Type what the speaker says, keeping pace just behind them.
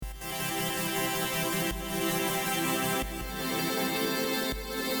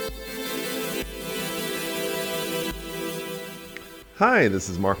Hi, this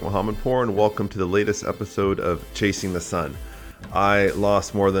is Mark Mohammadpour, and welcome to the latest episode of Chasing the Sun. I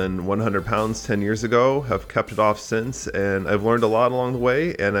lost more than 100 pounds 10 years ago, have kept it off since, and I've learned a lot along the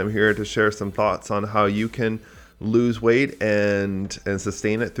way, and I'm here to share some thoughts on how you can lose weight and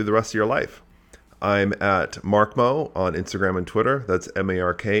sustain it through the rest of your life. I'm at MarkMo on Instagram and Twitter. That's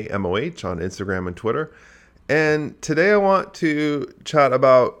MarkMoh on Instagram and Twitter. And today I want to chat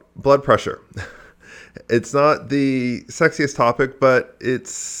about blood pressure. It's not the sexiest topic, but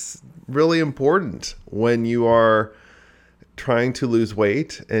it's really important when you are trying to lose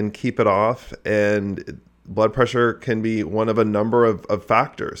weight and keep it off. And blood pressure can be one of a number of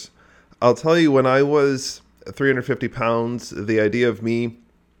factors. I'll tell you, when I was 350 pounds, the idea of me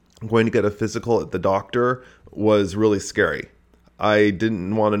going to get a physical at the doctor was really scary. I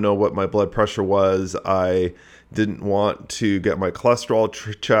didn't want to know what my blood pressure was. I didn't want to get my cholesterol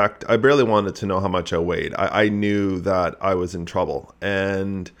checked. I barely wanted to know how much I weighed. I knew that I was in trouble.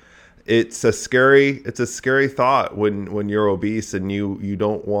 And it's a scary thought when you're obese and you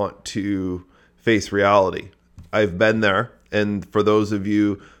don't want to face reality. I've been there. And for those of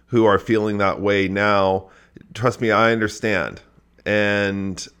you who are feeling that way now, trust me, I understand.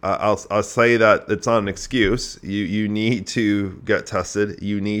 And I'll say that it's not an excuse. You need to get tested.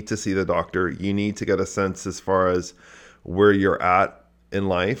 You need to see the doctor. You need to get a sense as far as where you're at in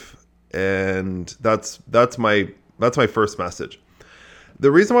life. And that's my first message. The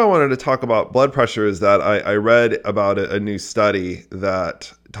reason why I wanted to talk about blood pressure is that I read about a new study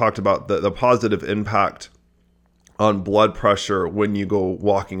that talked about the positive impact on blood pressure when you go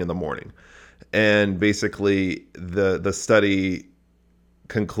walking in the morning. And basically the study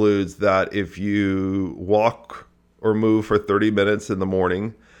concludes that if you walk or move for 30 minutes in the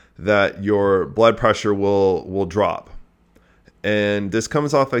morning, that your blood pressure will drop. And this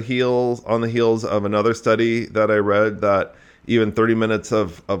comes on the heels of another study that I read that even 30 minutes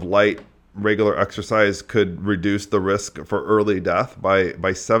of light regular exercise could reduce the risk for early death by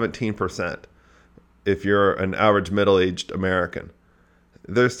 17% if you're an average middle-aged American.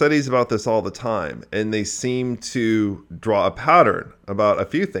 There's studies about this all the time, and they seem to draw a pattern about a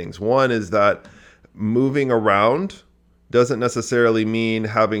few things. One is that moving around doesn't necessarily mean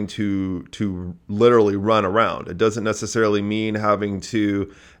having to literally run around. It doesn't necessarily mean having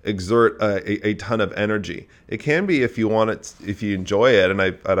to exert a ton of energy. It can be if you want it, if you enjoy it, and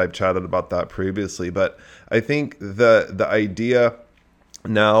I've chatted about that previously. But I think the idea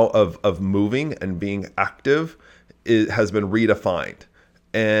now of moving and being active has been redefined.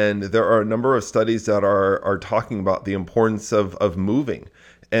 And there are a number of studies that are talking about the importance of moving.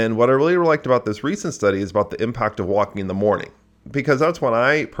 And what I really liked about this recent study is about the impact of walking in the morning, because that's when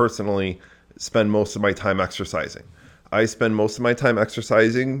I personally spend most of my time exercising. I spend most of my time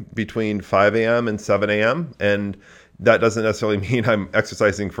exercising between 5 a.m. and 7 a.m. And that doesn't necessarily mean I'm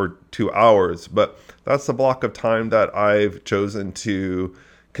exercising for 2 hours, but that's the block of time that I've chosen to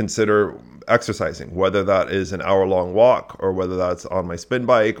consider exercising, whether that is an hour-long walk or whether that's on my spin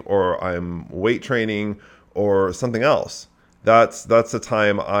bike or I'm weight training or something else. That's the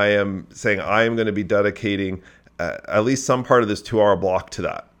time I am saying I am going to be dedicating at least some part of this 2-hour block to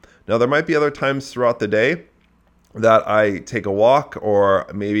that. Now, there might be other times throughout the day that I take a walk, or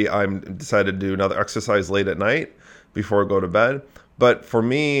maybe I'm decided to do another exercise late at night before I go to bed. But for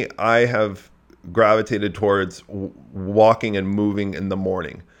me, I have gravitated towards walking and moving in the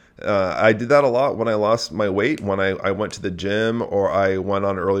morning. I did that a lot when I lost my weight, when I went to the gym or I went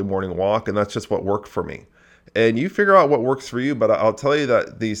on an early morning walk, and that's just what worked for me. And you figure out what works for you, but I'll tell you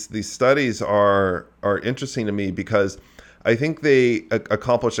that these studies are interesting to me because I think they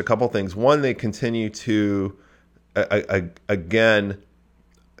accomplish a couple things. One, they continue to again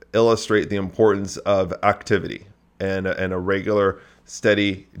illustrate the importance of activity and a regular,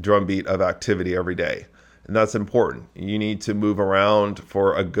 steady drumbeat of activity every day. And that's important. You need to move around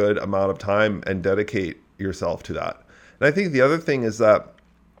for a good amount of time and dedicate yourself to that. And I think the other thing is that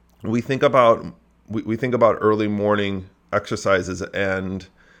we think about early morning exercises, and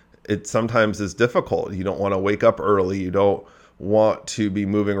it sometimes is difficult. You don't want to wake up early. You don't want to be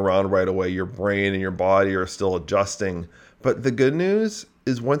moving around right away. Your brain and your body are still adjusting. But the good news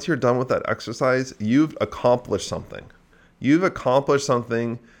is once you're done with that exercise, you've accomplished something. You've accomplished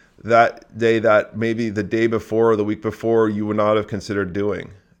something that day that maybe the day before or the week before you would not have considered doing.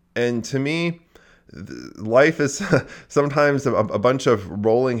 And to me, life is sometimes a bunch of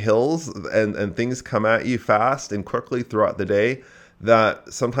rolling hills, and things come at you fast and quickly throughout the day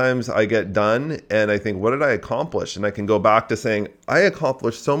that sometimes I get done and I think, what did I accomplish? And I can go back to saying, I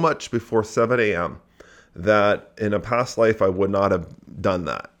accomplished so much before 7 a.m. that in a past life I would not have done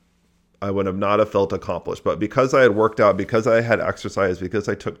that. I would have not have felt accomplished. But because I had worked out, because I had exercised, because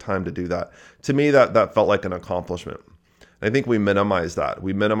I took time to do that, to me, that felt like an accomplishment. I think we minimize that.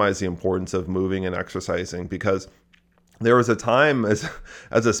 We minimize the importance of moving and exercising because there was a time as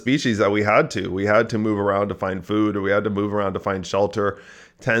a species that we had to move around to find food, or we had to move around to find shelter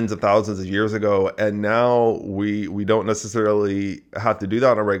tens of thousands of years ago. And now we don't necessarily have to do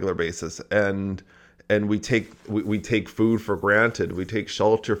that on a regular basis. And we take food for granted. We take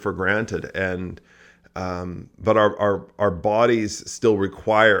shelter for granted. And but our bodies still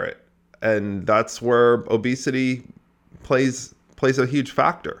require it. And that's where obesity plays a huge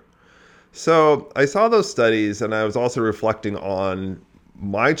factor. So I saw those studies, and I was also reflecting on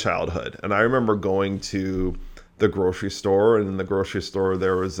my childhood. And I remember going to the grocery store, and in the grocery store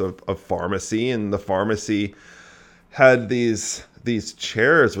there was a pharmacy, and the pharmacy had these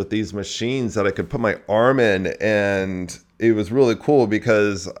chairs with these machines that I could put my arm in, and it was really cool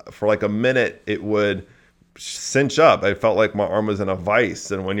because for like a minute it would cinch up. I felt like my arm was in a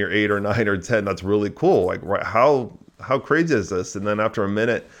vice, and when you're 8 or 9 or 10, that's really cool. Like, how crazy is this? And then after a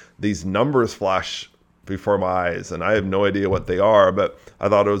minute, these numbers flash before my eyes, and I have no idea what they are, but I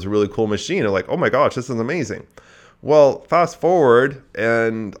thought it was a really cool machine. I'm like, oh my gosh, this is amazing. Well, fast forward,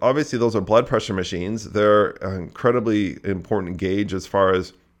 and obviously those are blood pressure machines. They're an incredibly important gauge as far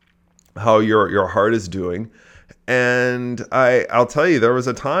as how your heart is doing. And I'll tell you, there was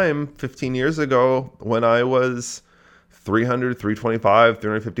a time 15 years ago when I was 300, 325,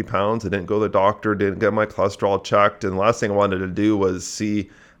 350 pounds. I didn't go to the doctor, didn't get my cholesterol checked. And the last thing I wanted to do was see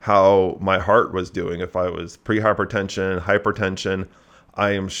how my heart was doing. If I was pre-hypertension, hypertension,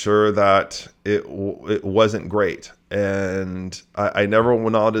 I am sure that it wasn't great. And I never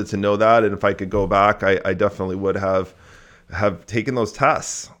wanted to know that. And if I could go back, I definitely would have taken those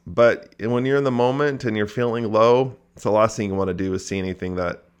tests. But when you're in the moment and you're feeling low, it's the last thing you want to do is see anything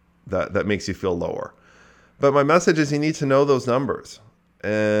that makes you feel lower. But my message is you need to know those numbers.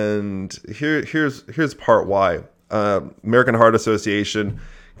 And here's part why. American Heart Association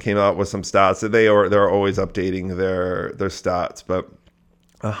came out with some stats. They're always updating their stats, but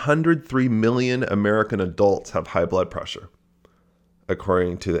 103 million American adults have high blood pressure,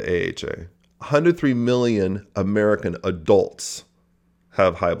 according to the AHA. 103 million American adults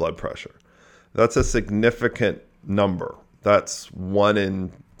have high blood pressure. That's a significant number. That's 1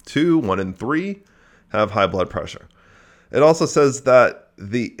 in 2, 1 in 3 have high blood pressure. It also says that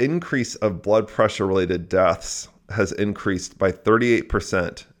the increase of blood pressure related deaths has increased by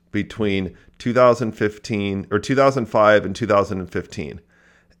 38% between 2005 and 2015.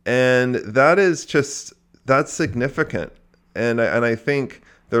 And that's significant. And I think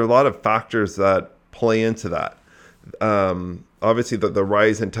there are a lot of factors that play into that. Obviously, the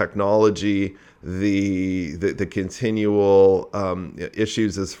rise in technology, the continual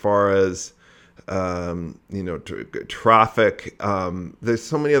issues as far as traffic. There's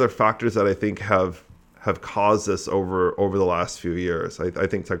so many other factors that I think have caused this over the last few years. I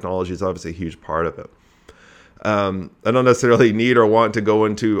think technology is obviously a huge part of it. I don't necessarily need or want to go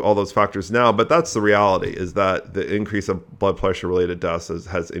into all those factors now, but that's the reality, is that the increase of blood pressure related deaths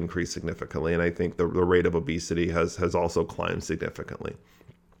has increased significantly. And I think the rate of obesity has also climbed significantly.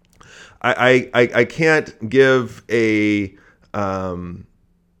 I can't give a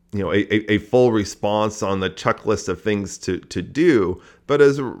full response on the checklist of things to do, but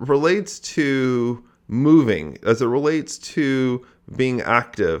as it relates to moving, as it relates to being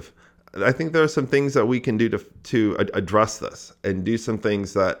active, I think there are some things that we can do to address this and do some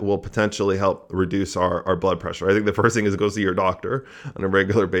things that will potentially help reduce our blood pressure. I think the first thing is go see your doctor on a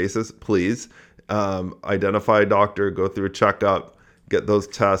regular basis. Please identify a doctor, go through a checkup, get those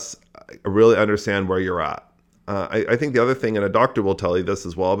tests, really understand where you're at. I think the other thing, and a doctor will tell you this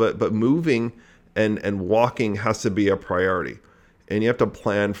as well, but moving and walking has to be a priority. And you have to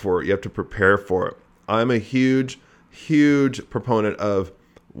plan for it. You have to prepare for it. I'm a huge proponent of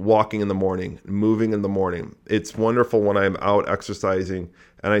walking in the morning, moving in the morning. It's wonderful when I'm out exercising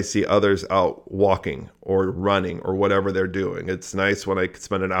and I see others out walking or running or whatever they're doing. It's nice when I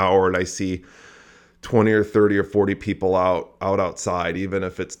spend an hour and I see 20 or 30 or 40 people outside, even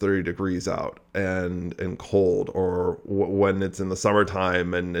if it's 30 degrees out and cold, or when it's in the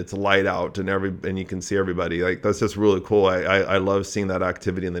summertime and it's light out and you can see everybody. Like, that's just really cool. I love seeing that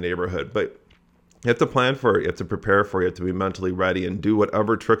activity in the neighborhood. But you have to plan for it. You have to prepare for it. You have to be mentally ready and do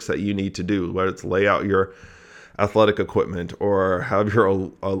whatever tricks that you need to do, whether it's lay out your athletic equipment or have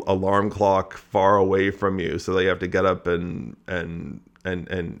your alarm clock far away from you so that you have to get up and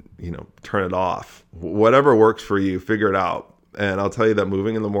turn it off. Whatever works for you, figure it out. And I'll tell you that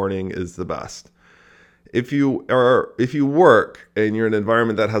moving in the morning is the best. if you work and you're in an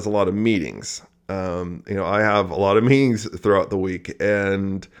environment that has a lot of meetings, I have a lot of meetings throughout the week,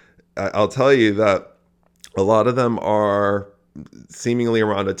 and I'll tell you that a lot of them are seemingly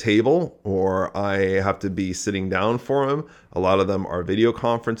around a table, or I have to be sitting down for them. A lot of them are video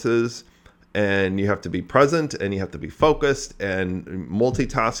conferences, and you have to be present and you have to be focused, and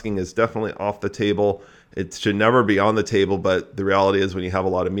multitasking is definitely off the table. It should never be on the table, but the reality is when you have a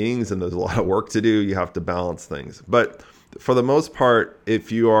lot of meetings and there's a lot of work to do, you have to balance things. But for the most part, if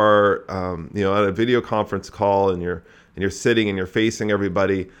you are at a video conference call and you're sitting and you're facing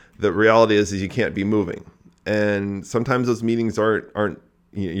everybody, the reality is you can't be moving. And sometimes those meetings aren't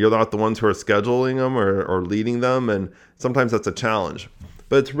you're not the ones who are scheduling them or leading them, and sometimes that's a challenge.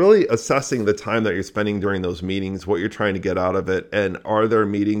 But it's really assessing the time that you're spending during those meetings, what you're trying to get out of it, and are there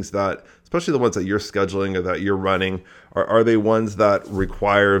meetings that, especially the ones that you're scheduling or that you're running, are they ones that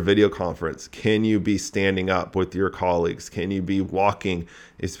require video conference? Can you be standing up with your colleagues? Can you be walking,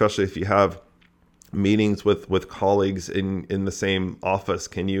 especially if you have meetings with colleagues in the same office?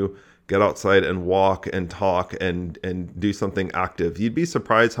 Can you get outside and walk and talk and do something active? You'd be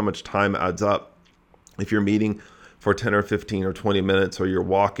surprised how much time adds up if you're meeting for 10 or 15 or 20 minutes, or you're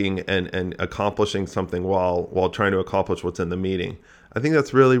walking and accomplishing something while trying to accomplish what's in the meeting. I think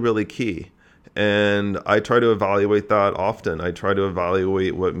that's really, really key. And I try to evaluate that often. I try to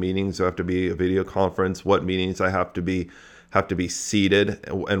evaluate what meetings have to be a video conference, what meetings I have to be seated,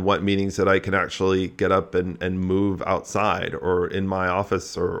 and what meetings that I can actually get up and move outside or in my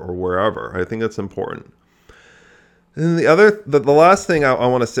office or wherever. I think that's important. And the last thing I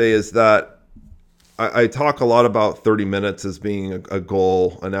want to say is that I talk a lot about 30 minutes as being a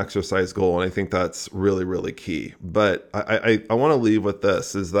goal, an exercise goal, and I think that's really, really key. But I want to leave with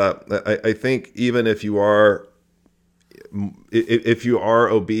this, is that I think even if you are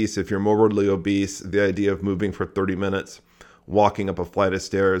obese, if you're morbidly obese, the idea of moving for 30 minutes, walking up a flight of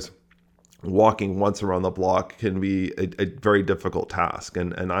stairs, walking once around the block can be a very difficult task,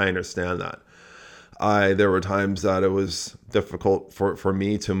 and I understand that. There were times that it was difficult for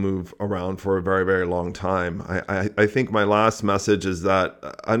me to move around for a very, very long time. I think my last message is that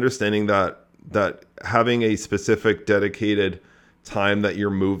understanding that having a specific dedicated time that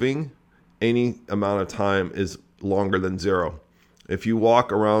you're moving, any amount of time is longer than zero. If you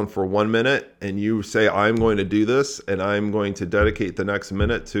walk around for 1 minute and you say, I'm going to do this and I'm going to dedicate the next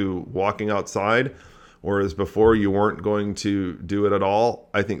minute to walking outside, whereas before you weren't going to do it at all,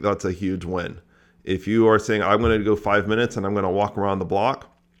 I think that's a huge win. If you are saying, I'm going to go 5 minutes and I'm going to walk around the block,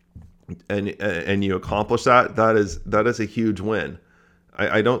 and you accomplish that is a huge win.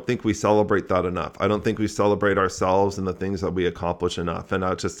 I don't think we celebrate that enough. I don't think we celebrate ourselves and the things that we accomplish enough. And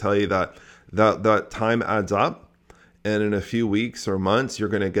I'll just tell you that time adds up. And in a few weeks or months, you're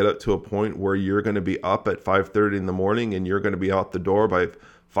going to get up to a point where you're going to be up at 5:30 in the morning and you're going to be out the door by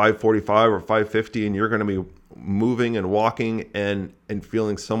 5:45 or 5:50, and you're going to be moving and walking and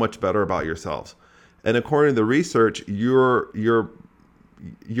feeling so much better about yourselves. And according to the research, your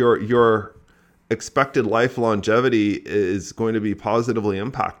expected life longevity is going to be positively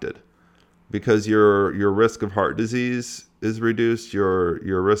impacted, because your risk of heart disease is reduced,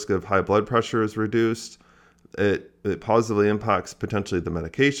 your risk of high blood pressure is reduced. It positively impacts potentially the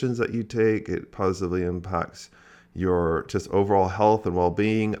medications that you take. It positively impacts your just overall health and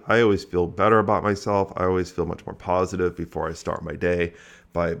well-being. I always feel better about myself. I always feel much more positive before I start my day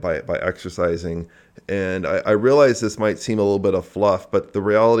by exercising. And I realize this might seem a little bit of fluff, but the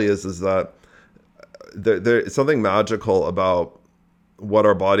reality is that there's something magical about what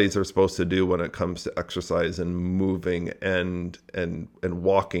our bodies are supposed to do when it comes to exercise and moving and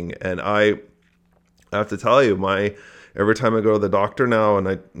walking. And I have to tell you, every time I go to the doctor now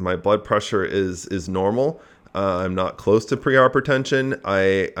and my blood pressure is normal, I'm not close to pre-hypertension.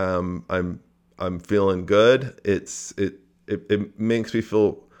 I'm feeling good. It makes me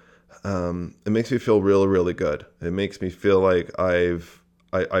feel really, really good. It makes me feel like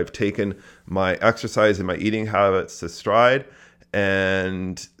I've taken my exercise and my eating habits to stride,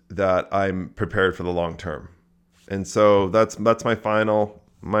 and that I'm prepared for the long term. And so that's my final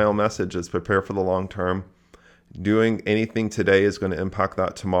message, is prepare for the long term. Doing anything today is going to impact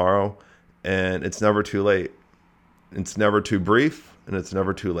that tomorrow, and it's never too late. It's never too brief, and it's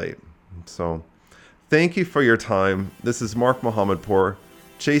never too late. So thank you for your time. This is Mark Mohammadpour,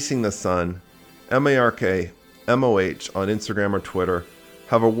 Chasing the Sun, MARKMOH on Instagram or Twitter.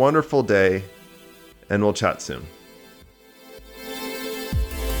 Have a wonderful day, and we'll chat soon.